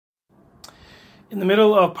In the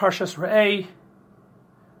middle of Parshas Re'eh, in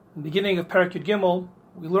the beginning of Perek Yud Gimel,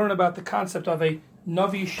 we learn about the concept of a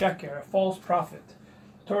Navi Sheker, a false prophet.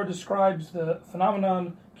 The Torah describes the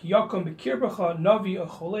phenomenon, Ki yakum b'kirbecha Navi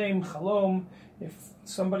acholem chalom, if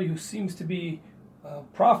somebody who seems to be a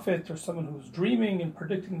prophet or someone who's dreaming and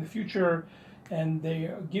predicting the future, and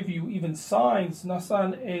they give you even signs,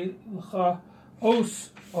 Nasan elcha os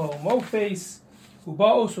o mofes,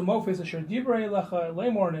 Ubaos umofes asher divrei lecha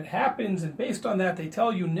lemor, and it happens, and based on that they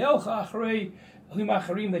tell you Nelcha achrei elim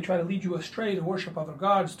acharim, they try to lead you astray to worship other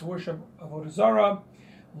gods, to worship avodah zarah.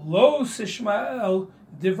 Lo sishmael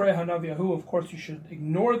divrei hanaviyahu, of course you should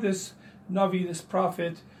ignore this navi, this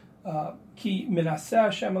prophet. Ki minaseh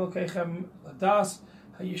Hashem Elokeichem ladas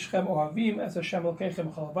hayishchem ohavim es Hashem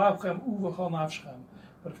Elokeichem chol vavchem uvechol nafshchem.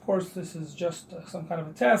 But of course this is just some kind of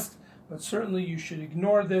a test. But certainly you should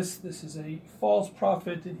ignore this. This is a false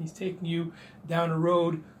prophet, and he's taking you down a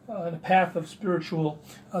road, in a path of spiritual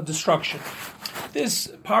destruction. This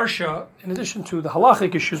parsha, in addition to the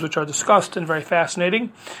halachic issues which are discussed and very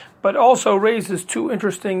fascinating, but also raises two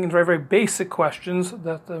interesting and very, very basic questions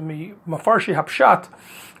that the Mafarshi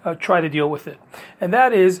Hapshat try to deal with it. And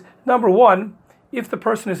that is, number one, if the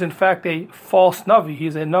person is in fact a false Navi,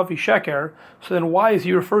 he's a Navi Sheker, so then why is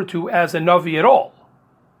he referred to as a Navi at all?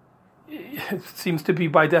 It seems to be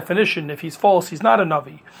by definition, if he's false, he's not a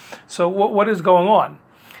Navi. So what is going on?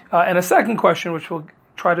 And a second question, which we'll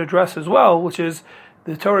try to address as well, which is,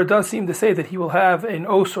 the Torah does seem to say that he will have an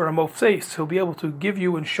os or a mofses. He'll be able to give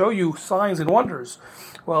you and show you signs and wonders.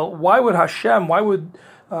 Well, why would Hashem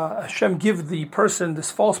give the person,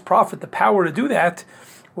 this false prophet, the power to do that,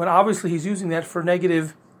 when obviously he's using that for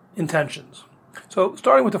negative intentions? So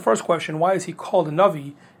starting with the first question, why is he called a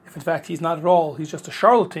Navi? If in fact he's not at all, he's just a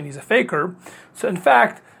charlatan, he's a faker. So in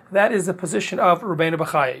fact, that is the position of Rabbeinu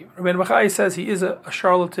Bachai. Rabbeinu Bachai says he is a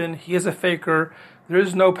charlatan, he is a faker, there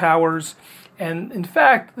is no powers, and in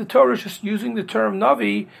fact, the Torah is just using the term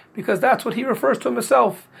Navi because that's what he refers to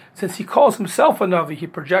himself. Since he calls himself a Navi, he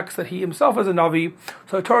projects that he himself is a Navi,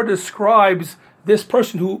 so the Torah describes this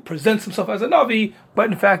person who presents himself as a Navi,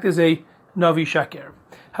 but in fact is a Navi Sheker.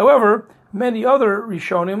 However, many other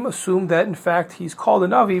Rishonim assume that, in fact, he's called a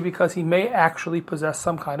Navi because he may actually possess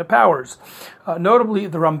some kind of powers. Notably,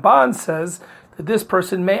 the Ramban says that this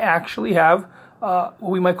person may actually have what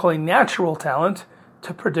we might call a natural talent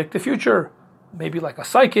to predict the future. Maybe like a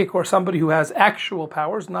psychic or somebody who has actual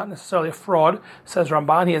powers, not necessarily a fraud. Says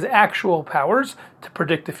Ramban, he has actual powers to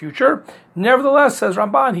predict the future. Nevertheless, says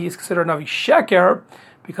Ramban, he is considered a Navi Sheker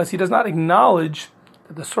because he does not acknowledge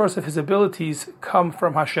that the source of his abilities come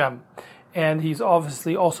from Hashem. And he's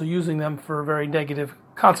obviously also using them for very negative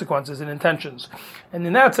consequences and intentions. And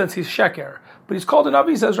in that sense, he's Sheker. But he's called a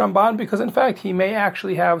Navi, says Ramban, because in fact, he may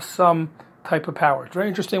actually have some type of power. It's very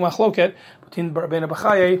interesting machloket between Rabbeinu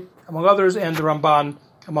Bachai, among others, and the Ramban,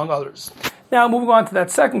 among others. Now, moving on to that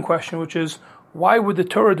second question, which is, why would the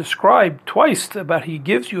Torah describe twice about he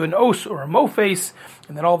gives you an os or a mofes,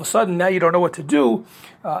 and then all of a sudden, now you don't know what to do?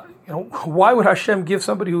 Why would Hashem give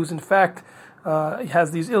somebody who's in fact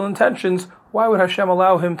has these ill intentions, why would Hashem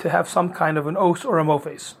allow him to have some kind of an os or a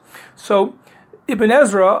mofes? So Ibn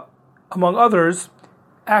Ezra, among others,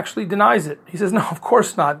 actually denies it. He says, no, of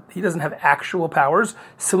course not. He doesn't have actual powers,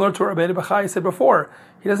 similar to what Rabbeinu Bachai said before.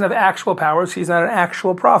 He doesn't have actual powers. He's not an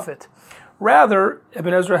actual prophet. Rather,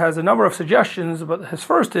 Ibn Ezra has a number of suggestions, but his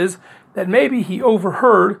first is that maybe he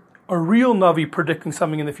overheard a real Navi predicting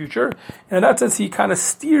something in the future, and in that sense he kind of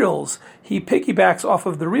steals, he piggybacks off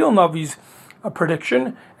of the real Navi's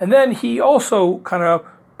prediction, and then he also kind of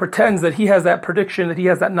pretends that he has that prediction, that he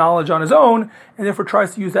has that knowledge on his own, and therefore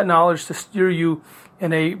tries to use that knowledge to steer you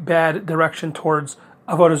in a bad direction towards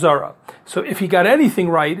avodah zarah. So if he got anything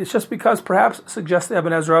right, it's just because perhaps, suggests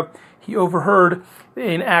Ibn Ezra, he overheard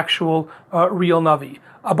an actual real Navi.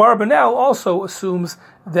 Abarbanel also assumes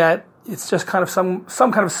that it's just kind of some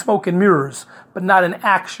kind of smoke and mirrors, but not an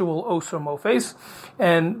actual os or mofes.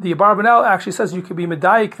 And the Abarbanel actually says you could be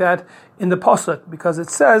medayik that in the pasuk, because it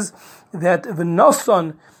says that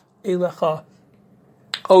v'noson elecha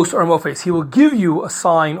os or mofes, he will give you a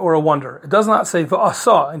sign or a wonder. It does not say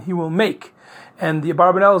v'asa, and he will make. And the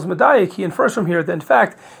Abarbanel is medayik, he infers from here that in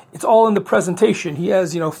fact it's all in the presentation. He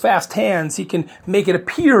has, fast hands. He can make it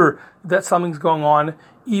appear that something's going on,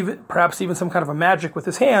 perhaps even some kind of a magic with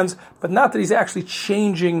his hands, but not that he's actually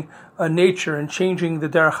changing nature and changing the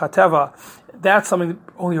derech hateva. That's something that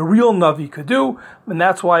only a real Navi could do, and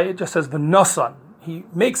that's why it just says v'nosan. He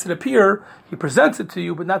makes it appear, he presents it to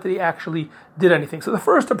you, but not that he actually did anything. So the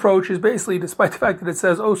first approach is basically, despite the fact that it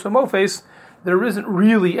says os or mofes, there isn't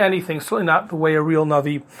really anything, certainly not the way a real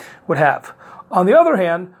Navi would have. On the other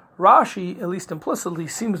hand, Rashi, at least implicitly,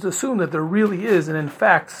 seems to assume that there really is, and in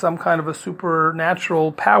fact, some kind of a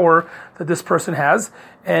supernatural power that this person has.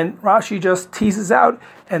 And Rashi just teases out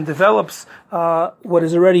and develops what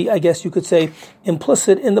is already, I guess you could say,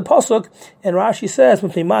 implicit in the pasuk. And Rashi says,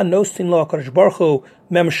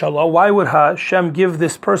 why would Hashem give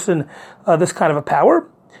this person this kind of a power?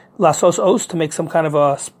 Lasos os, to make some kind of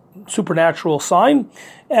a supernatural sign,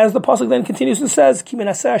 as the pasuk then continues and says,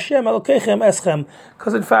 because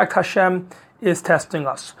in fact Hashem is testing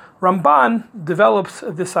us. Ramban develops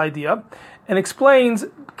this idea and explains,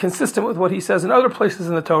 consistent with what he says in other places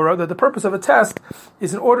in the Torah, that the purpose of a test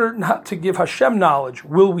is in order not to give Hashem knowledge,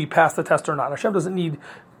 will we pass the test or not. Hashem doesn't need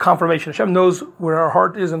confirmation. Hashem knows where our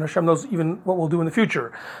heart is, and Hashem knows even what we'll do in the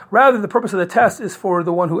future. Rather, the purpose of the test is for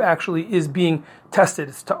the one who actually is being tested.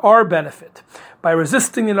 It's to our benefit. By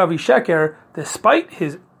resisting the Navi Sheker, despite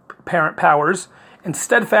his apparent powers, and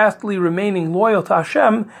steadfastly remaining loyal to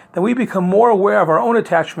Hashem, then we become more aware of our own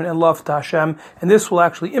attachment and love to Hashem, and this will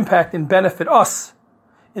actually impact and benefit us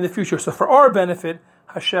in the future. So for our benefit,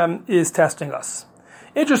 Hashem is testing us.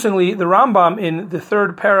 Interestingly, the Rambam in the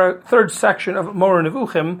third section of Moreh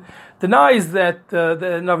Nevuchim denies that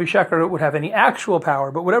the Navi Sheker would have any actual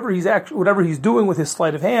power, but whatever he's doing with his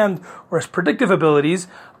sleight of hand or his predictive abilities,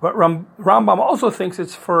 but Rambam also thinks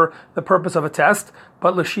it's for the purpose of a test.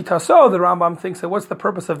 But L'shitaso, the Rambam thinks that what's the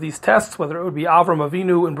purpose of these tests, whether it would be Avram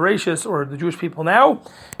Avinu and Bereshis or the Jewish people now,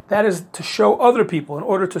 that is to show other people, in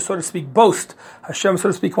order to, so to speak, boast. Hashem, so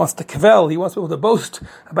to speak, wants to kavel. He wants people to boast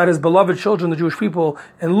about his beloved children, the Jewish people,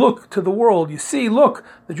 and look to the world. You see, look,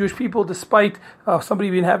 the Jewish people, despite somebody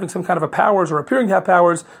being having some kind of a powers or appearing to have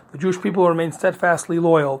powers, the Jewish people remain steadfastly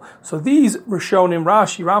loyal. So these Rishonim,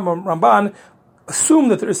 Rashi, Rambam, Ramban, assume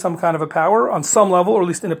that there is some kind of a power on some level, or at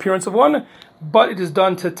least an appearance of one, but it is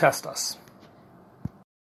done to test us.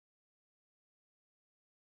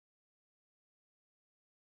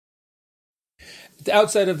 At the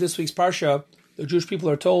outset of this week's Parsha, the Jewish people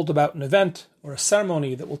are told about an event or a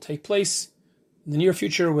ceremony that will take place in the near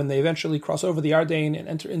future when they eventually cross over the Yarden and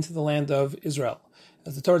enter into the land of Israel.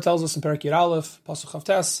 As the Torah tells us in Perek Yud Aleph, Pasuk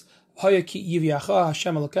Chavtes, Haya ki yiviacha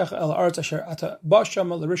Hashem Elokecha el haaretz asher ata ba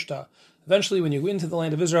shama l'rishta. Eventually, when you go into the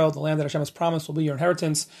land of Israel, the land that Hashem has promised will be your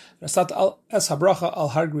inheritance. Nasat al es habracha al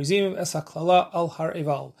har grizim es haklala al har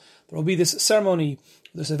eval. There will be this ceremony,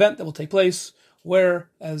 this event that will take place, where,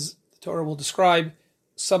 as the Torah will describe,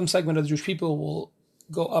 some segment of the Jewish people will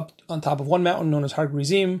go up on top of one mountain known as Har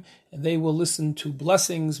Grizim, and they will listen to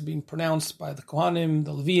blessings being pronounced by the Kohanim,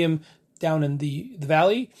 the Leviim, down in the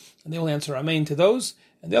valley, and they will answer Amen to those.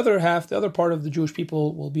 And the other half, the other part of the Jewish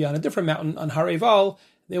people, will be on a different mountain, on Har Eval.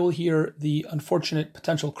 They will hear the unfortunate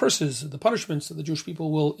potential curses, the punishments that the Jewish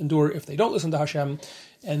people will endure if they don't listen to Hashem,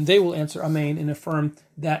 and they will answer Amen and affirm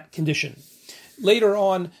that condition. Later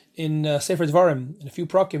on in Sefer Dvarim, in a few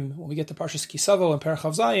prakim, when we get to Parshas Kisavo and Perek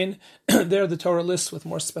Chav Zayin, there the Torah lists with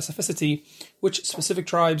more specificity which specific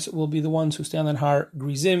tribes will be the ones who stand on Har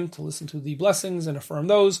Grizim to listen to the blessings and affirm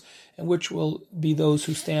those, and which will be those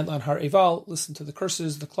who stand on Har Eval, listen to the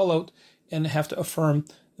curses, the klalot, and have to affirm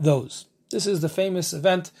those. This is the famous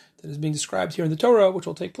event that is being described here in the Torah, which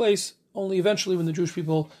will take place only eventually when the Jewish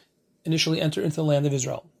people initially enter into the land of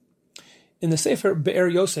Israel. In the Sefer Be'er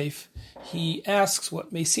Yosef, he asks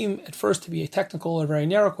what may seem at first to be a technical or very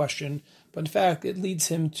narrow question, but in fact it leads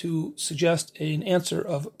him to suggest an answer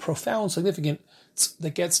of profound significance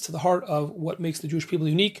that gets to the heart of what makes the Jewish people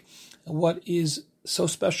unique and what is so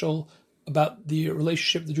special about the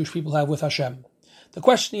relationship the Jewish people have with Hashem. The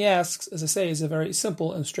question he asks, as I say, is a very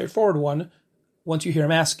simple and straightforward one once you hear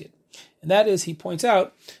him ask it. And that is, he points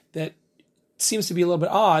out that it seems to be a little bit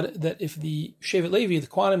odd that if the Shevet Levi, the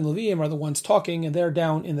Kohanim, Leviim, are the ones talking and they're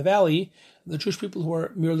down in the valley, the Jewish people who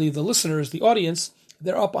are merely the listeners, the audience,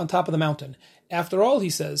 they're up on top of the mountain. After all, he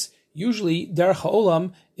says, usually derech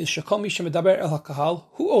ha'olam is shekol mi shemedaber el hakahal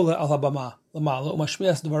hu ola al habama lamala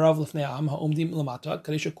umashmias devarav lefnei ha'am ha'omdim lamata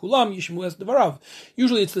kadei shekulam yishmu es devarav.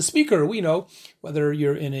 Usually it's the speaker. We know whether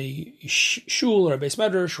you're in a shul or a beis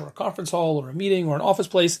medrash or a conference hall or a meeting or an office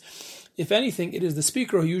place. If anything, it is the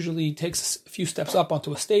speaker who usually takes a few steps up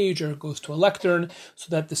onto a stage or goes to a lectern so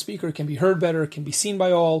that the speaker can be heard better, can be seen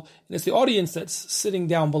by all, and it's the audience that's sitting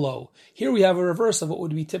down below. Here we have a reverse of what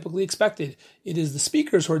would be typically expected. It is the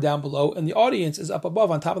speakers who are down below and the audience is up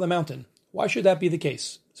above on top of the mountain. Why should that be the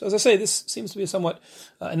case? So as I say, this seems to be a somewhat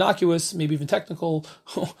innocuous, maybe even technical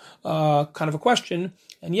kind of a question,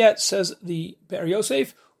 and yet, says the Be'er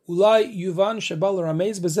Yosef, Ulai Yuvan Shebal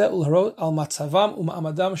Ramez Bezeh Ulharot Al Matzavam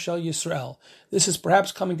Uma'amadam Shel Yisrael. This is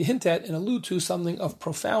perhaps coming to hint at and allude to something of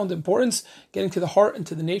profound importance, getting to the heart and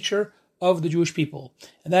to the nature of the Jewish people.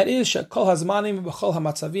 And that is, Shekol hazmanim b'chol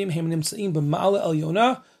hamatzavim hem nimtzaim b'ma'ale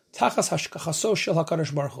elyona tachas hashkachaso shel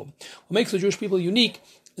HaKadosh Baruch Hu. What makes the Jewish people unique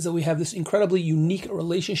is that we have this incredibly unique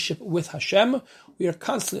relationship with Hashem. We are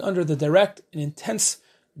constantly under the direct and intense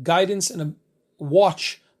guidance and a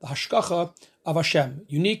watch, the hashkacha of Hashem,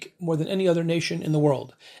 unique more than any other nation in the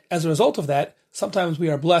world. As a result of that, sometimes we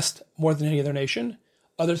are blessed more than any other nation.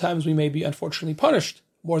 Other times we may be unfortunately punished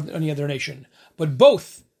more than any other nation. But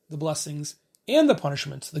both the blessings and the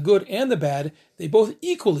punishments, the good and the bad, they both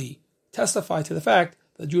equally testify to the fact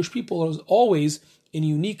that Jewish people are always in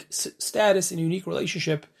unique status, in a unique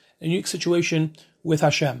relationship, in a unique situation with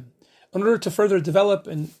Hashem. In order to further develop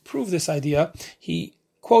and prove this idea, he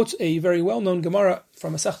quotes a very well-known Gemara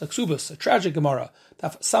from Masechta Ksubos, a tragic Gemara,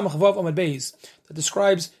 Taf Samach Vav Amud Beis, that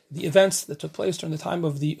describes the events that took place during the time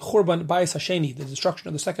of the Churban Bayis Hasheni, the destruction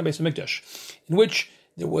of the second Beis Hamikdash, in which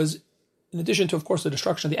there was, in addition to, of course, the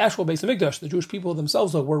destruction of the actual Beis Hamikdash, the Jewish people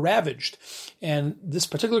themselves were ravaged. And this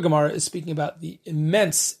particular Gemara is speaking about the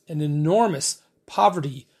immense and enormous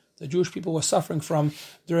poverty the Jewish people were suffering from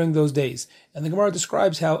during those days. And the Gemara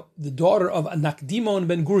describes how the daughter of Nakdimon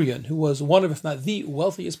ben Gurion, who was one of, if not the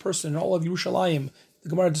wealthiest person in all of Yerushalayim, the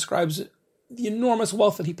Gemara describes the enormous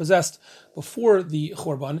wealth that he possessed before the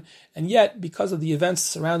Churban, and yet, because of the events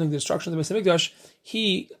surrounding the destruction of the Beis Hamikdash,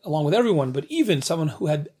 he, along with everyone, but even someone who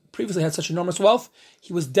had previously had such enormous wealth,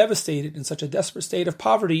 he was devastated in such a desperate state of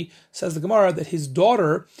poverty, says the Gemara, that his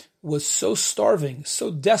daughter was so starving,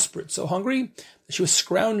 so desperate, so hungry, that she was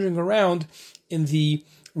scrounging around in the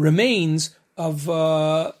remains of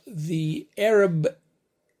the Arab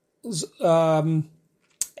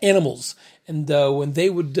animals. And when they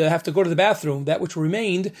would have to go to the bathroom, that which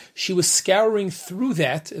remained, she was scouring through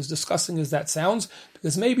that, as disgusting as that sounds,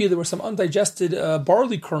 because maybe there were some undigested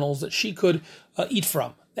barley kernels that she could eat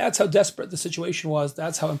from. That's how desperate the situation was.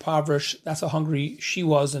 That's how impoverished, that's how hungry she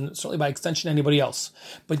was, and certainly by extension anybody else.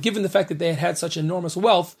 But given the fact that they had had such enormous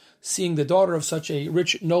wealth, seeing the daughter of such a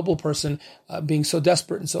rich, noble person being so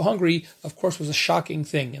desperate and so hungry, of course, was a shocking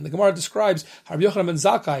thing. And the Gemara describes Rabbi Yochanan ben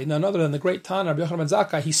Zakkai, none other than the great Tana, Rabbi Yochanan ben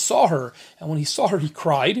Zakkai, he saw her, and when he saw her, he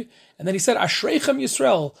cried. And then he said, Ashreichem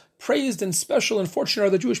Yisrael, praised and special and fortunate are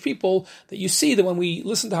the Jewish people, that you see that when we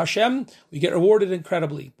listen to Hashem, we get rewarded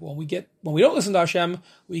incredibly. When we don't listen to Hashem,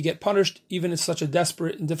 we get punished even in such a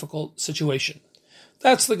desperate and difficult situation.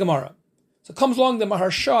 That's the Gemara. So comes along the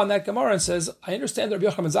Maharsha in that Gemara and says, I understand that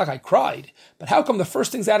Rabbi Yochanan ben Zakkai cried, but how come the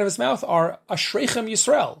first things out of his mouth are Ashreichem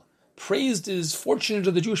Yisrael? Praised is fortunate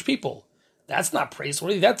of the Jewish people. That's not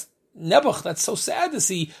praiseworthy. That's Nebuch. That's so sad to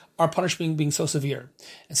see our punishment being so severe.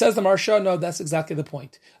 And says the Maharsha, no, that's exactly the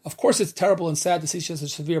point. Of course, it's terrible and sad to see such a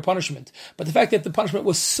severe punishment, but the fact that the punishment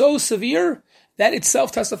was so severe, that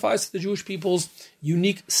itself testifies to the Jewish people's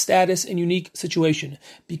unique status and unique situation.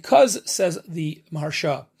 Because, says the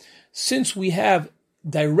Maharsha, since we have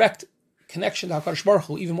direct connection to HaKadosh Baruch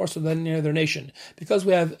Hu, even more so than any other nation, because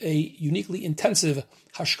we have a uniquely intensive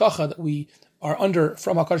hashkacha that we are under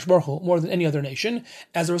from HaKadosh Baruch Hu more than any other nation,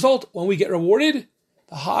 as a result, when we get rewarded,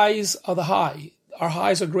 the highs are the high. Our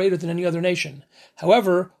highs are greater than any other nation.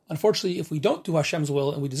 However, unfortunately, if we don't do Hashem's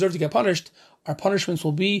will and we deserve to get punished, our punishments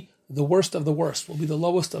will be the worst of the worst, will be the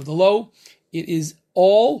lowest of the low. It is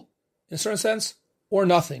all, in a certain sense, or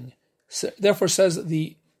nothing. So, therefore, says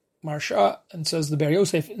the Maharsha, and says the Ber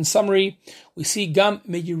Yosef, in summary, we see Gam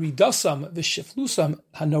meyiridasam v'shiflusam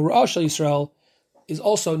hanorah shel Yisrael is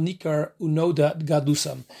also nikar unoda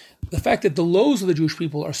gadusam. The fact that the lows of the Jewish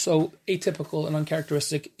people are so atypical and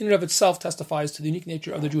uncharacteristic in and of itself testifies to the unique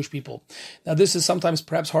nature of the Jewish people. Now, this is sometimes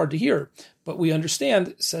perhaps hard to hear, but we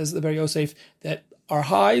understand, says the Ber Yosef, that our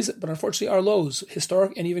highs, but unfortunately our lows,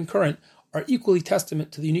 historic and even current, are equally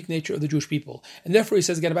testament to the unique nature of the Jewish people. And therefore, he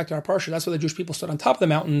says, get back to our parsha, that's why the Jewish people stood on top of the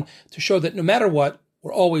mountain to show that no matter what,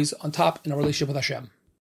 we're always on top in our relationship with Hashem.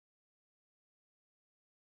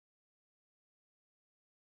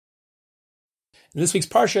 In this week's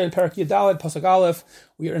Parsha, in Parak Yadalad, Pasuk Aleph,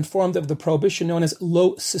 we are informed of the prohibition known as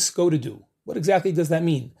lo siskodedu. What exactly does that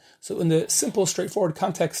mean? So in the simple, straightforward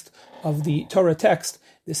context of the Torah text,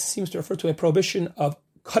 this seems to refer to a prohibition of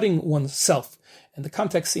cutting oneself. And the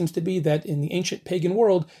context seems to be that in the ancient pagan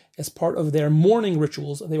world, as part of their mourning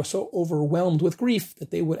rituals, they were so overwhelmed with grief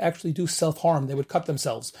that they would actually do self-harm. They would cut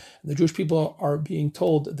themselves. And the Jewish people are being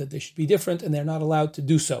told that they should be different and they're not allowed to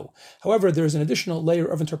do so. However, there's an additional layer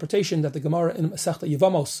of interpretation that the Gemara in Masechta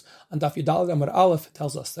Yevamos on Daf Yudalad Amud Aleph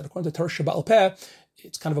tells us that according to Torah Sheba'al Peh,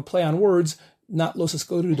 it's kind of a play on words, not lo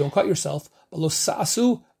siskodedu, don't cut yourself, but lo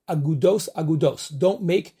sa'asu agudos, don't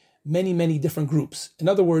make many, many different groups. In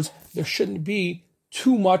other words, there shouldn't be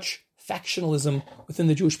too much factionalism within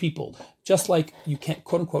the Jewish people. Just like you can't,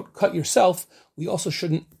 quote unquote, cut yourself, we also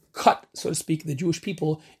shouldn't cut, so to speak, the Jewish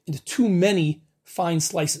people into too many fine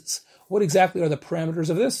slices. What exactly are the parameters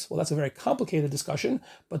of this? Well, that's a very complicated discussion,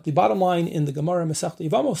 but the bottom line in the Gemara Masechta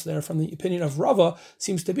Yevamos there, from the opinion of Rava,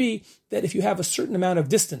 seems to be that if you have a certain amount of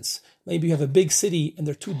distance, maybe you have a big city and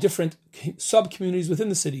there are two different sub-communities within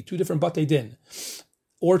the city, two different Batei Din,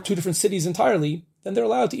 or two different cities entirely, then they're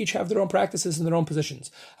allowed to each have their own practices and their own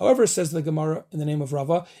positions. However, says the Gemara in the name of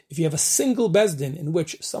Rava, if you have a single Bezdin in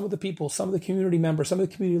which some of the people, some of the community members, some of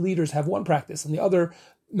the community leaders have one practice and the other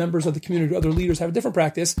members of the community, other leaders have a different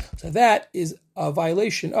practice, so that is a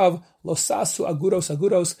violation of losasu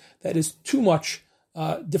agudos, that is too much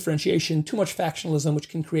differentiation, too much factionalism, which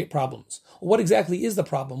can create problems. Well, what exactly is the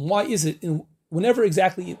problem? Why is it, whenever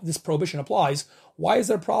exactly this prohibition applies, why is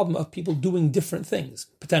there a problem of people doing different things,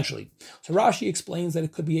 potentially? So Rashi explains that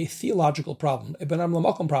it could be a theological problem, a benam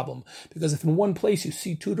lamakom problem, because if in one place you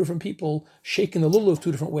see two different people shaking the lulav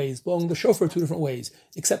two different ways, blowing the shofar two different ways,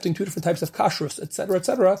 accepting two different types of kashrus,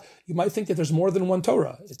 etc., you might think that there's more than one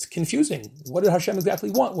Torah. It's confusing. What did Hashem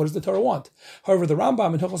exactly want? What does the Torah want? However, the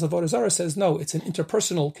Rambam in Hilchos Avodah Zarah says, no, it's an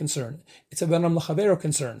interpersonal concern. It's a benam l'chavero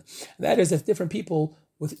concern. And that is that different people,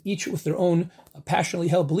 each with their own passionately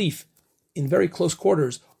held belief, in very close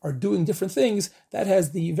quarters, are doing different things, that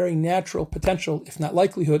has the very natural potential, if not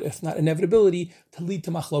likelihood, if not inevitability, to lead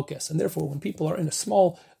to machlokes. And therefore, when people are in a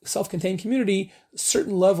small, self-contained community, a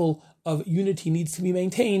certain level of unity needs to be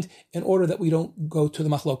maintained in order that we don't go to the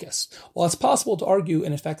machlokes. While it's possible to argue,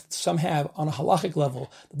 and in fact some have on a halachic level,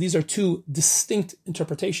 that these are two distinct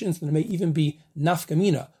interpretations, and there may even be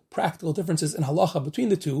nafkamina, practical differences in halacha between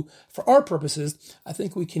the two, for our purposes, I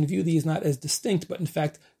think we can view these not as distinct, but in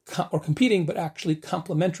fact, or competing, but actually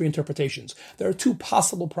complementary interpretations. There are two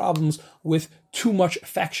possible problems with too much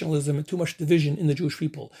factionalism and too much division in the Jewish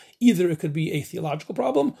people. Either it could be a theological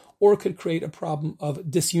problem, or it could create a problem of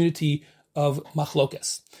disunity, of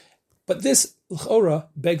machlokes. But this, l'chora,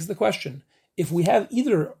 begs the question, if we have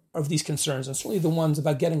either of these concerns, and certainly the ones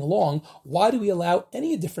about getting along, why do we allow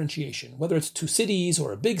any differentiation? Whether it's two cities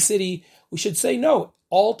or a big city, we should say no.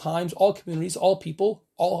 All times, all communities, all people,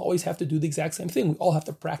 all always have to do the exact same thing. We all have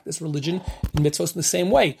to practice religion and mitzvahs in the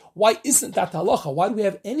same way. Why isn't that the halacha? Why do we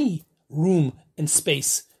have any room and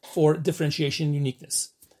space for differentiation and uniqueness?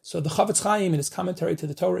 So the Chavetz Chaim, in his commentary to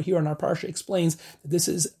the Torah here on our parsha, explains that this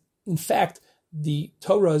is, in fact, the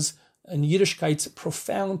Torah's and Yiddishkeit's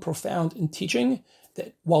profound in teaching,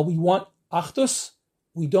 that while we want achdus,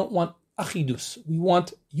 we don't want achidus. We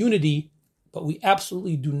want unity, but we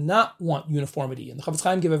absolutely do not want uniformity. And the Chavetz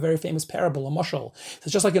Chaim give a very famous parable, a mashal.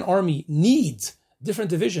 It's just like an army needs different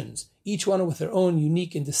divisions, each one with their own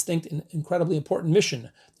unique and distinct and incredibly important mission.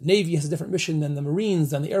 The Navy has a different mission than the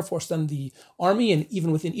Marines, than the Air Force, than the Army, and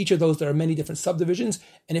even within each of those there are many different subdivisions.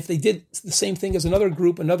 And if they did the same thing as another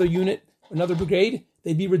group, another unit, another brigade,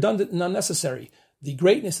 they'd be redundant and unnecessary. The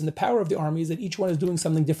greatness and the power of the army is that each one is doing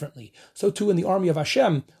something differently. So too in the army of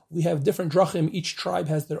Hashem, we have different drachim. Each tribe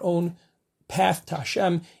has their own path to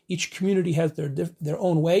Hashem. Each community has their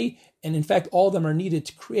own way. And in fact, all of them are needed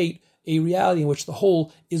to create a reality in which the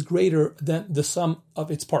whole is greater than the sum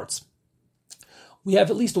of its parts. We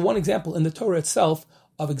have at least one example in the Torah itself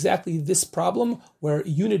of exactly this problem, where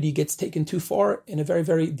unity gets taken too far in a very,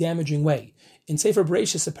 very damaging way. In Sefer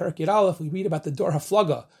Bereshis, Perek Yud Aleph, we read about the Dor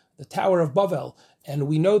HaFlaga, the Tower of Bavel, and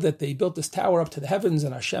we know that they built this tower up to the heavens,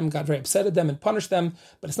 and Hashem got very upset at them and punished them,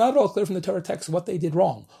 but it's not at all clear from the Torah text what they did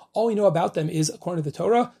wrong. All we know about them is, according to the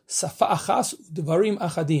Torah, Safa Achas Devarim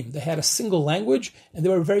Achadim. They had a single language, and they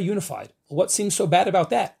were very unified. What seems so bad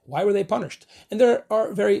about that? Why were they punished? And there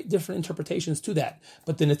are very different interpretations to that.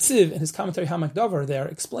 But the Netziv, in his commentary Hamak Davar there,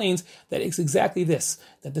 explains that it's exactly this,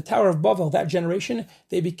 that the Tower of Bavel, that generation,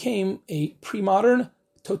 they became a pre-modern,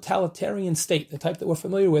 totalitarian state, the type that we're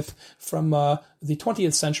familiar with from the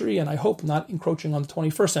 20th century, and I hope not encroaching on the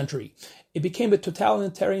 21st century. It became a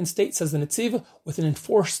totalitarian state, says the Netziv, with an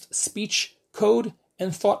enforced speech code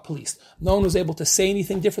and thought police. No one was able to say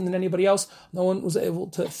anything different than anybody else. No one was able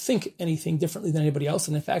to think anything differently than anybody else.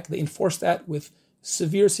 And in fact, they enforced that with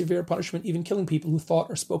severe punishment, even killing people who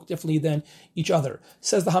thought or spoke differently than each other.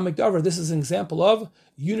 Says the Hamak Davar, this is an example of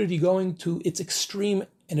unity going to its extreme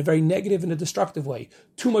in a very negative and a destructive way.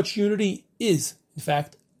 Too much unity is, in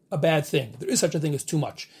fact, a bad thing. There is such a thing as too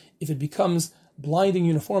much. If it becomes blinding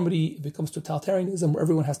uniformity, it becomes totalitarianism where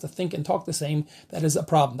everyone has to think and talk the same, that is a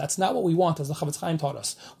problem. That's not what we want, as the Chavetz Chaim taught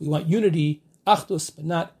us. We want unity, achdus, but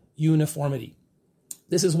not uniformity.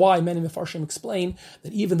 This is why many Mefarshim explain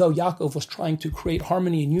that even though Yaakov was trying to create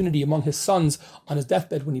harmony and unity among his sons on his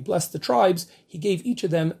deathbed when he blessed the tribes, he gave each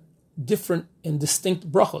of them different and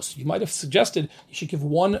distinct brachos. You might have suggested you should give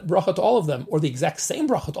one bracha to all of them, or the exact same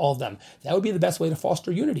bracha to all of them. That would be the best way to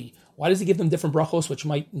foster unity. Why does he give them different brachos, which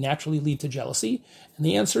might naturally lead to jealousy? And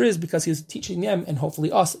the answer is because he's teaching them, and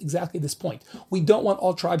hopefully us, exactly this point. We don't want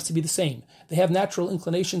all tribes to be the same. They have natural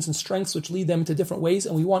inclinations and strengths which lead them into different ways,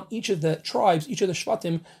 and we want each of the tribes, each of the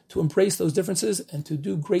shvatim, to embrace those differences and to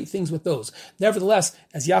do great things with those. Nevertheless,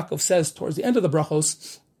 as Yaakov says towards the end of the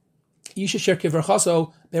brachos, Yishasher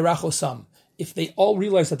kiverchaso berachosam. If they all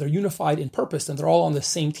realize that they're unified in purpose and they're all on the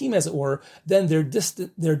same team, as it were, then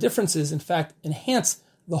their differences, in fact, enhance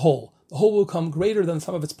the whole. The whole will become greater than the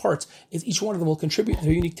sum of its parts, as each one of them will contribute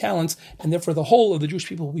their unique talents, and therefore the whole of the Jewish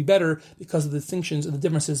people will be better because of the distinctions and the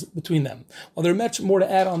differences between them. While there are much more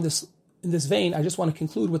to add on this in this vein, I just want to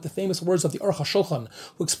conclude with the famous words of the Aruch HaShulchan,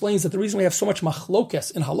 who explains that the reason we have so much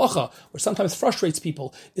machlokes in halacha, which sometimes frustrates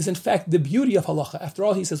people, is in fact the beauty of halacha. After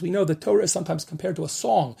all, he says, we know that Torah is sometimes compared to a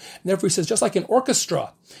song. And therefore he says, just like an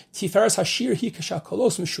orchestra, Tiferes Hashir hi kasha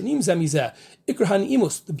kolos mishunim zemizeh, ikr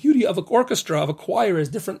hanimus, the beauty of an orchestra, of a choir, is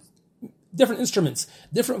different instruments,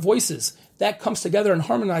 different voices. That comes together and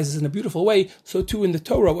harmonizes in a beautiful way. So too in the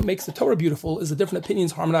Torah, what makes the Torah beautiful is the different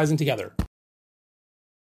opinions harmonizing together.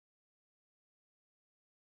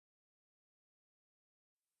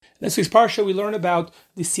 In this week's parsha, we learn about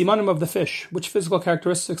the simanim of the fish, which physical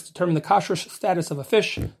characteristics determine the kashrus status of a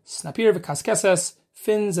fish, snapir v'kaskeses,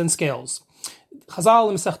 fins and scales. Chazal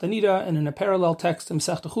in Masechta Nida and in a parallel text in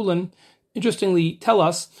Masechta Chulin, interestingly tell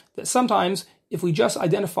us that sometimes if we just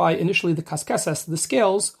identify initially the kaskeses, the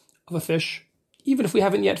scales of a fish, even if we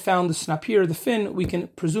haven't yet found the snapir, the fin, we can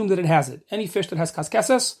presume that it has it. Any fish that has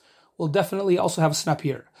kaskeses will definitely also have a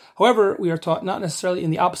snapir. However, we are taught not necessarily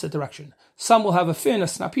in the opposite direction. Some will have a fin, a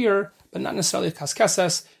snapir, but not necessarily a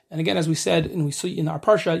kaskeses. And again, as we said, and we see in our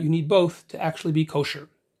parsha, you need both to actually be kosher.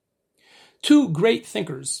 Two great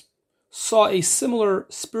thinkers saw a similar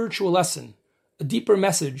spiritual lesson, a deeper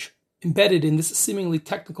message embedded in this seemingly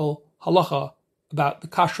technical halacha about the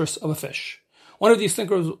kashrus of a fish. One of these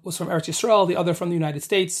thinkers was from Eretz Yisrael, the other from the United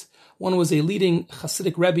States. One was a leading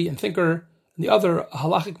Hasidic Rebbe and thinker, and the other a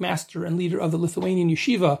halachic master and leader of the Lithuanian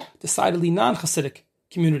yeshiva, decidedly non-Hasidic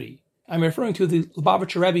community. I'm referring to the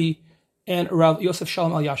Lubavitcher Rebbe and Rav Yosef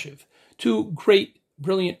Shalom Elyashiv, two great,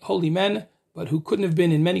 brilliant, holy men, but who couldn't have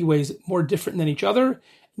been in many ways more different than each other.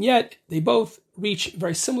 And yet, they both reach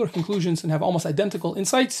very similar conclusions and have almost identical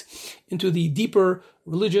insights into the deeper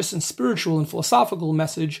religious and spiritual and philosophical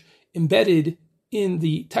message embedded in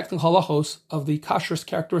the technical halachos of the kashrus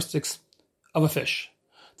characteristics of a fish.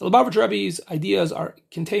 The Lubavitcher Rebbe's ideas are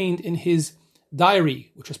contained in his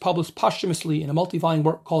diary, which was published posthumously in a multi-volume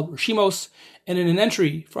work called Rishimos, and in an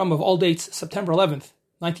entry from, of all dates, September 11th,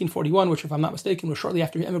 1941, which, if I'm not mistaken, was shortly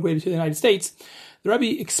after he emigrated to the United States. The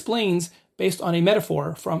Rebbe explains, based on a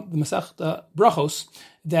metaphor from the Masechta Brachos,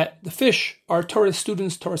 that the fish are Torah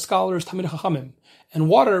students, Torah scholars, Talmidei Chachamim, and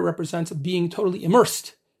water represents being totally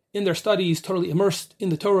immersed in their studies, totally immersed in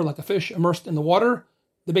the Torah like a fish immersed in the water,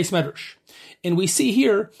 the Beis Medrash. And we see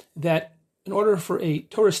here that in order for a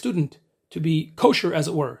Torah student to be kosher, as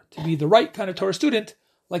it were, to be the right kind of Torah student,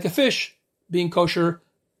 like a fish being kosher,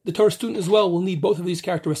 the Torah student as well will need both of these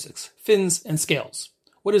characteristics, fins and scales.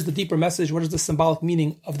 What is the deeper message? What is the symbolic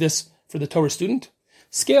meaning of this for the Torah student?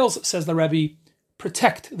 Scales, says the Rebbe,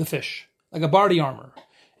 protect the fish, like a body armor.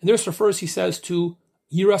 And this refers, he says, to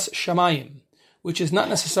Yiras Shamayim, which is not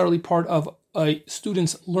necessarily part of a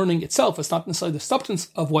student's learning itself. It's not necessarily the substance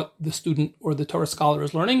of what the student or the Torah scholar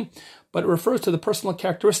is learning, but it refers to the personal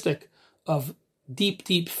characteristic of deep,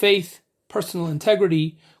 deep faith, personal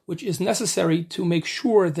integrity, which is necessary to make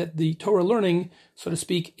sure that the Torah learning, so to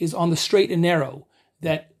speak, is on the straight and narrow,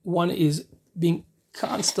 that one is being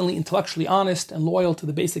constantly intellectually honest and loyal to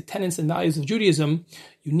the basic tenets and values of Judaism.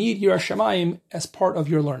 You need Yiras Shamayim as part of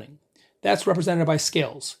your learning. That's represented by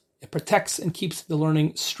scales. It protects and keeps the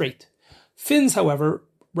learning straight. Fins, however,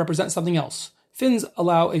 represent something else. Fins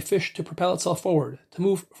allow a fish to propel itself forward, to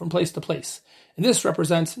move from place to place. And this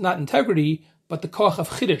represents not integrity, but the koach of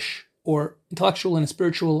chiddush, or intellectual and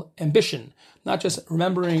spiritual ambition, not just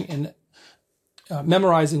remembering and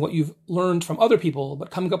memorizing what you've learned from other people, but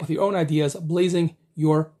coming up with your own ideas, blazing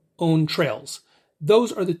your own trails.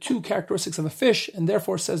 Those are the two characteristics of a fish, and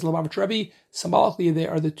therefore, says Lubavitcher Rebbe, symbolically they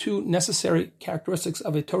are the two necessary characteristics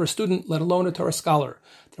of a Torah student, let alone a Torah scholar.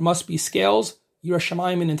 There must be scales, Yiras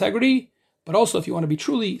Shamayim, and integrity, but also if you want to be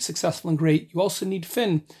truly successful and great, you also need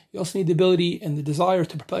fin. You also need the ability and the desire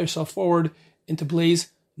to propel yourself forward and to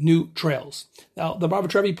blaze new trails. Now, the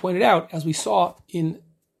Lubavitcher Rebbe pointed out, as we saw in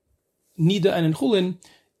Nida and in Chulin,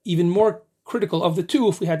 even more critical of the two,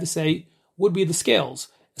 if we had to say, would be the scales.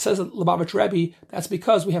 It says at Lubavitch Rebbe, that's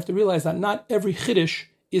because we have to realize that not every chiddush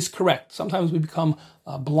is correct. Sometimes we become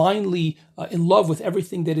blindly in love with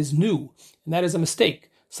everything that is new, and that is a mistake.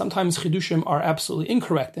 Sometimes chidushim are absolutely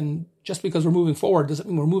incorrect, and just because we're moving forward doesn't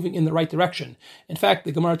mean we're moving in the right direction. In fact,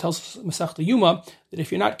 the Gemara tells us, Masechta Yuma, that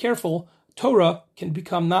if you're not careful, Torah can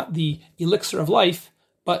become not the elixir of life,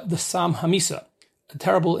 but the Sam Hamisa, a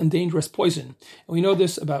terrible and dangerous poison. And we know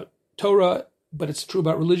this about Torah, but it's true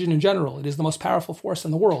about religion in general. It is the most powerful force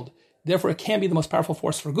in the world. Therefore, it can be the most powerful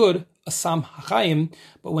force for good, a Sam HaChaim,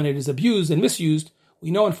 but when it is abused and misused, we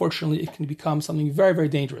know, unfortunately, it can become something very, very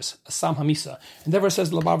dangerous, a Sam Hamisa. And therefore, says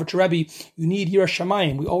the Lubavitcher Rebbe, you need Yirah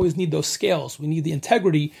Shamayim. We always need those scales. We need the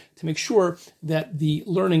integrity to make sure that the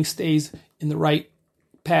learning stays in the right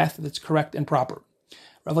path that's correct and proper.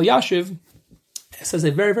 Rav Elyashiv says a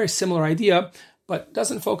very, very similar idea, but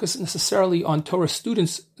doesn't focus necessarily on Torah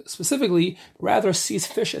students specifically, rather sees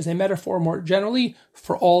fish as a metaphor more generally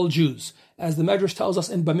for all Jews. As the Medrash tells us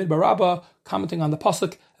in Bamidbar Rabbah, commenting on the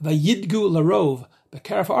pasuk, Vayidgu larov,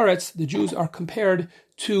 Bekaraf Aretz, the Jews are compared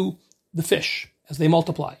to the fish as they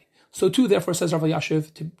multiply. So too, therefore, says Rav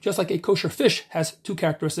Elyashiv, just like a kosher fish has two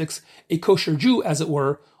characteristics, a kosher Jew, as it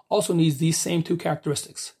were, also needs these same two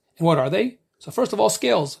characteristics. And what are they? So first of all,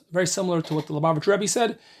 scales, very similar to what the Lubavitch Rebbe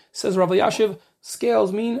said. Says Rav Elyashiv,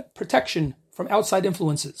 scales mean protection from outside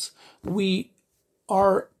influences. We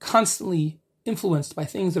are constantly influenced by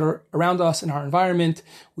things that are around us in our environment.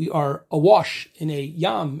 We are awash in a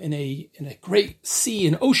yam, in a great sea,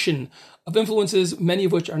 an ocean of influences, many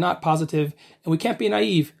of which are not positive, and we can't be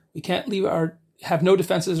naive. We can't have no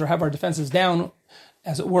defenses or have our defenses down,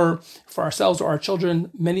 as it were, for ourselves or our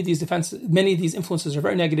children. Many of these influences are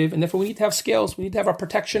very negative, and therefore we need to have scales. We need to have our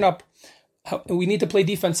protection up. We need to play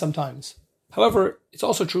defense sometimes. However, it's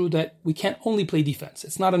also true that we can't only play defense.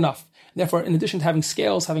 It's not enough. Therefore, in addition to having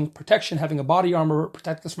scales, having protection, having a body armor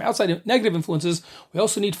protect us from outside negative influences, we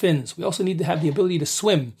also need fins. We also need to have the ability to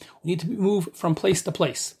swim. We need to move from place to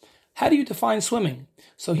place. How do you define swimming?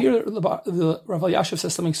 So here, the Rav Elyashiv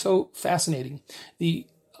says something so fascinating. The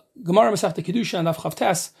Gemara Masechta Kedusha and Daf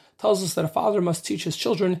Chavtes tells us that a father must teach his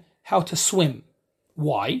children how to swim.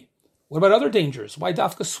 Why? What about other dangers? Why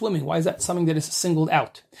dafka swimming? Why is that something that is singled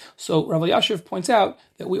out? So Rav Elyashiv points out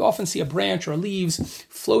that we often see a branch or leaves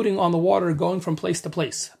floating on the water going from place to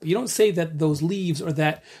place. But you don't say that those leaves or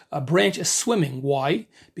that branch is swimming. Why?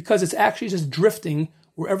 Because it's actually just drifting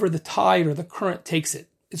wherever the tide or the current takes it.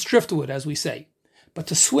 It's driftwood, as we say. But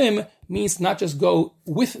to swim means not just go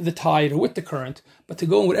with the tide or with the current, but to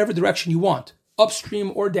go in whatever direction you want,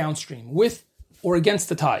 upstream or downstream, with or against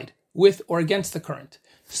the tide, with or against the current.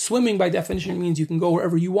 Swimming, by definition, means you can go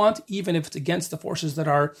wherever you want, even if it's against the forces that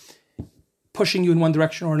are pushing you in one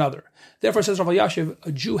direction or another. Therefore, says Rav Elyashiv,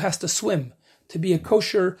 a Jew has to swim. To be a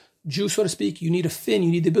kosher Jew, so to speak, you need a fin,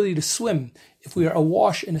 you need the ability to swim. If we are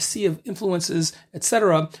awash in a sea of influences,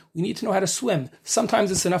 etc., we need to know how to swim.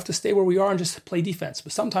 Sometimes it's enough to stay where we are and just play defense,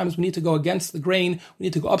 but sometimes we need to go against the grain, we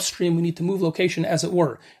need to go upstream, we need to move location, as it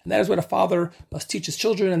were. And that is what a father must teach his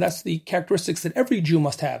children, and that's the characteristics that every Jew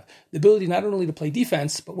must have. The ability not only to play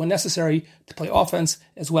defense, but when necessary, to play offense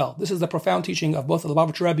as well. This is the profound teaching of both the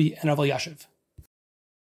Lubavitcher Rebbe and Rav Elyashiv.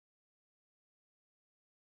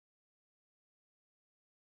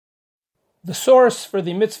 The source for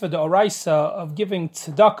the mitzvah d'oraisa of giving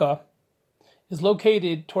tzedakah is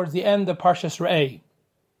located towards the end of Parshas Re'eh.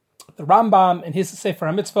 The Rambam in his Sefer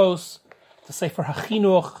HaMitzvos, the Sefer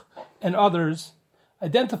HaChinuch, and others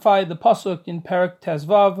identify the pasuk in Perek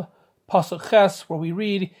Tezvav, pasuk Ches, where we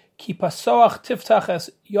read, Ki pasoach tiftach es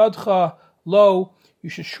yodcha lo, you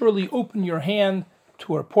should surely open your hand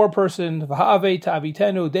to a poor person, v'ha'ave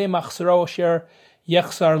ta'avitenu de machsaro asher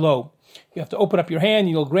yechsar lo. You have to open up your hand, and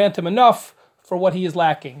you'll grant him enough for what he is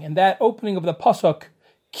lacking. And that opening of the pasuk,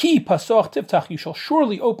 ki pasoch tiftach, you shall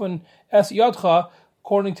surely open es yadcha,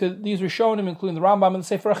 according to these Rishonim, including the Rambam and the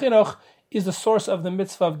Sefer HaChinuch, is the source of the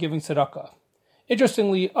mitzvah of giving tzedakah.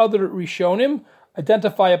 Interestingly, other Rishonim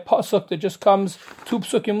identify a pasuk that just comes 2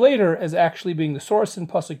 psukim later as actually being the source in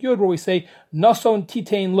pasuk Yud, where we say, nason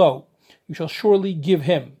titein lo, you shall surely give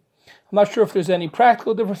him. I'm not sure if there's any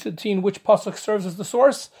practical difference between which pasuk serves as the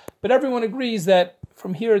source, but everyone agrees that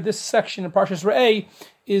from here, this section in Parshas Re'eh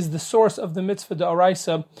is the source of the mitzvah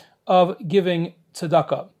d'oraisa of giving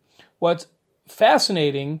tzedakah. What's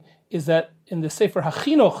fascinating is that in the Sefer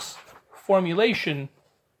HaChinuch's formulation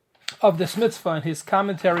of this mitzvah, in his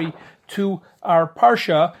commentary to our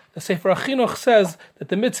Parsha, the Sefer HaChinuch says that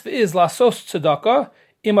the mitzvah is lasos tzedakah,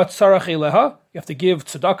 imat tzarach eleha, you have to give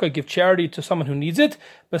tzedakah, give charity to someone who needs it,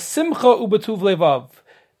 besimcha ubetuv levav,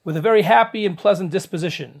 with a very happy and pleasant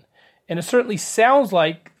disposition. And it certainly sounds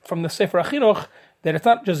like, from the Sefer HaChinuch, that it's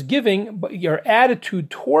not just giving, but your attitude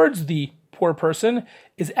towards the poor person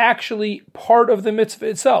is actually part of the mitzvah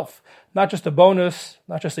itself. Not just a bonus,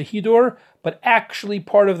 not just a hidur, but actually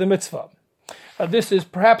part of the mitzvah. This is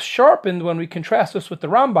perhaps sharpened when we contrast this with the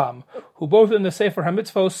Rambam, who both in the Sefer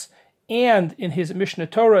HaMitzvos and in his Mishnah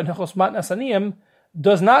Torah and Hilchos Matnas Aniyim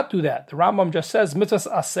does not do that. The Rambam just says,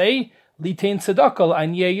 mitzvahs asay litain tzedakah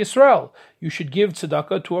l'aniyei Yisrael. You should give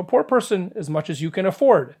tzedakah to a poor person as much as you can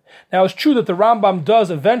afford. Now it's true that the Rambam does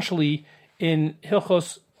eventually in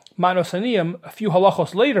Hilchos Matnas Aniyim, a few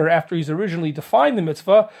halachos later, after he's originally defined the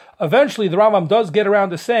mitzvah, eventually the Rambam does get around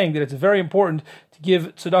to saying that it's very important to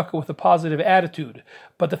give tzedakah with a positive attitude.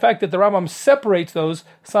 But the fact that the Rambam separates those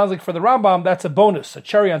sounds like for the Rambam that's a bonus, a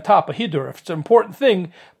cherry on top, a hidur. It's an important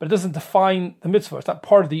thing, but it doesn't define the mitzvah. It's not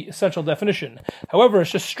part of the essential definition. However,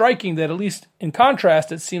 it's just striking that at least in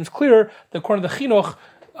contrast, it seems clear that according to the chinuch,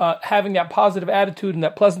 having that positive attitude and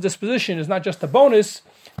that pleasant disposition is not just a bonus,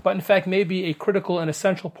 but in fact may be a critical and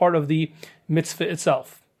essential part of the mitzvah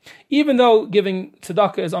itself. Even though giving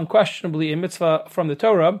tzedakah is unquestionably a mitzvah from the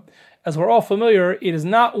Torah, as we're all familiar, it is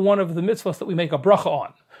not one of the mitzvahs that we make a bracha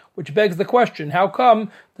on, which begs the question, how come,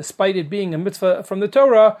 despite it being a mitzvah from the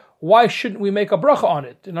Torah, why shouldn't we make a bracha on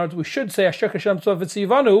it? In other words, we should say Asher Hashem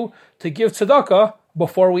Tzivanu to give tzedakah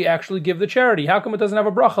before we actually give the charity. How come it doesn't have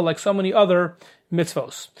a bracha like so many other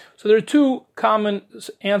mitzvos? So there are two common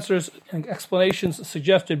answers and explanations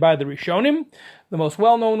suggested by the Rishonim. The most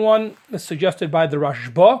well-known one is suggested by the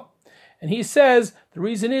Rashba, and he says the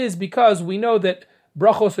reason is because we know that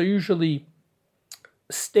brachos are usually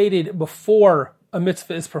stated before a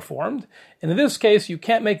mitzvah is performed. And in this case, you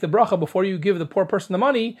can't make the bracha before you give the poor person the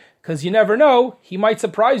money, because you never know, he might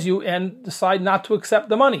surprise you and decide not to accept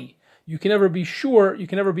the money. You can never be sure, you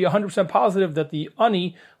can never be 100% positive that the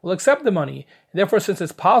ani will accept the money. And therefore, since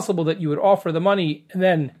it's possible that you would offer the money and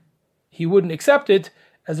then he wouldn't accept it,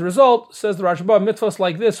 as a result, says the Rashba, mitzvahs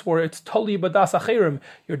like this, where it's totally badas achirim,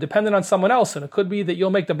 you're dependent on someone else, and it could be that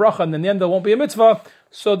you'll make the bracha, and in the end there won't be a mitzvah,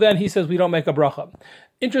 so then he says we don't make a bracha.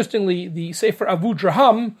 Interestingly, the Sefer Avu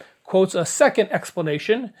Draham quotes a second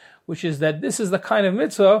explanation, which is that this is the kind of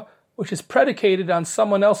mitzvah which is predicated on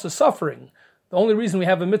someone else's suffering. The only reason we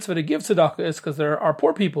have a mitzvah to give tzedakah is because there are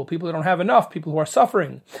poor people that don't have enough, people who are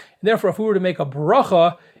suffering. And therefore, if we were to make a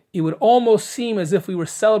bracha, it would almost seem as if we were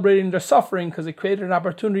celebrating their suffering because it created an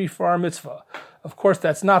opportunity for our mitzvah. Of course,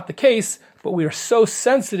 that's not the case, but we are so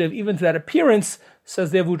sensitive even to that appearance,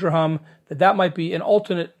 says the Avu Draham, that might be an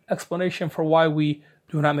alternate explanation for why we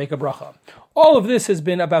do not make a bracha. All of this has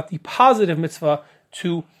been about the positive mitzvah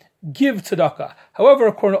to give tzedakah. However,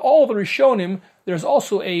 according to all the Rishonim, there's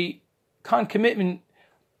also a concomitant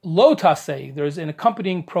lo taseh. There's an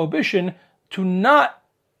accompanying prohibition to not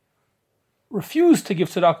refuse to give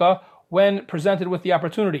tzedakah when presented with the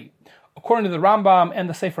opportunity. According to the Rambam and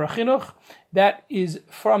the Sefer HaChinuch, that is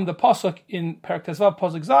from the pasuk in Perek Tezvav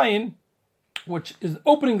pasuk Zayin, which is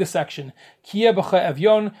opening the section. Kiyeh b'cha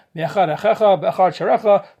evyon me'echad achecha be'echad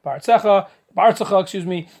sharecha ba'artzecha,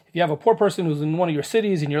 If you have a poor person who's in one of your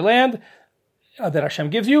cities, in your land, that Hashem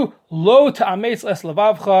gives you, lo ta'ametz es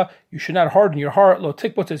levavcha, you should not harden your heart, lo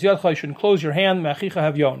tikbot es yadcha, you shouldn't close your hand,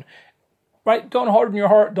 me'achicha evyon. Right? Don't harden your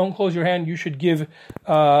heart, don't close your hand, you should give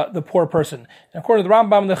the poor person. And according to the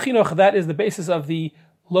Rambam and the Chinuch, that is the basis of the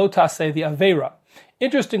lo taseh, the avera.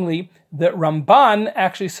 Interestingly, the Ramban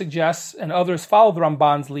actually suggests, and others follow the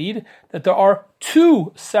Ramban's lead, that there are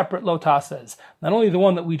two separate lo tases. Not only the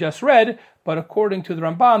one that we just read, but according to the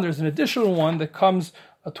Ramban, there's an additional one that comes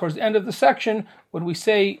towards the end of the section when we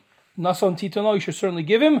say, Nason titono, you should certainly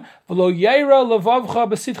give him, v'lo yaira levavcha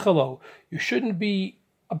b'sitchalo. You shouldn't be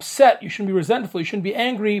upset, you shouldn't be resentful, you shouldn't be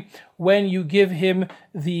angry when you give him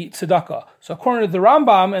the tzedakah. So according to the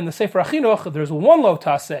Rambam and the Sefer HaChinuch, there's one lo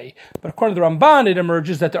taseh, but according to the Ramban, it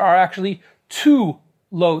emerges that there are actually two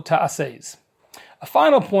lo tases. A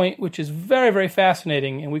final point, which is very, very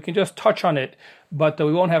fascinating, and we can just touch on it, but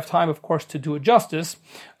we won't have time, of course, to do it justice,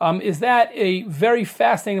 is that a very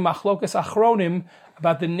fascinating machlokas achronim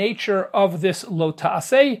about the nature of this lo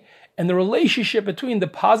taseh and the relationship between the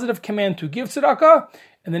positive command to give tzedakah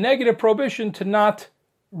and the negative prohibition to not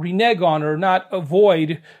renege on or not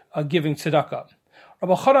avoid giving tzedakah.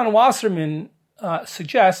 Rabbi Chanan Wasserman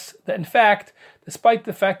suggests that, in fact, despite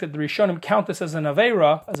the fact that the Rishonim count this as an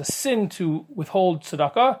aveira, as a sin to withhold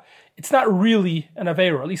tzedakah, it's not really an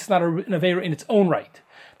aveira, at least it's not an aveira in its own right.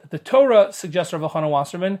 That the Torah, suggests Rabbi Chanan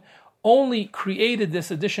Wasserman, only created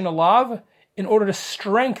this additional lav in order to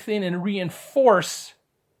strengthen and reinforce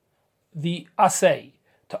the asay,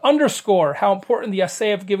 to underscore how important the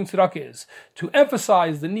asay of giving tzedakah is, to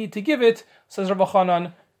emphasize the need to give it, says Rabbi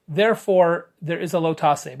Chanan, therefore there is a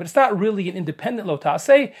lotase. But it's not really an independent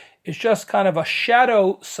lotase, it's just kind of a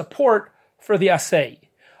shadow support for the asay.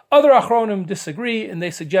 Other achronim disagree, and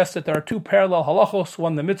they suggest that there are two parallel halachos,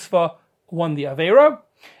 one the mitzvah, one the avera,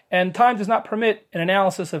 and time does not permit an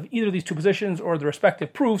analysis of either of these two positions or the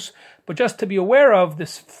respective proofs, but just to be aware of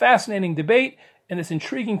this fascinating debate and this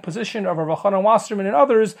intriguing position of Rav Chanan Wasserman and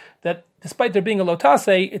others, that despite there being a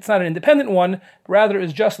lotase, it's not an independent one, rather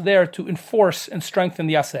is just there to enforce and strengthen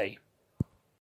the asay.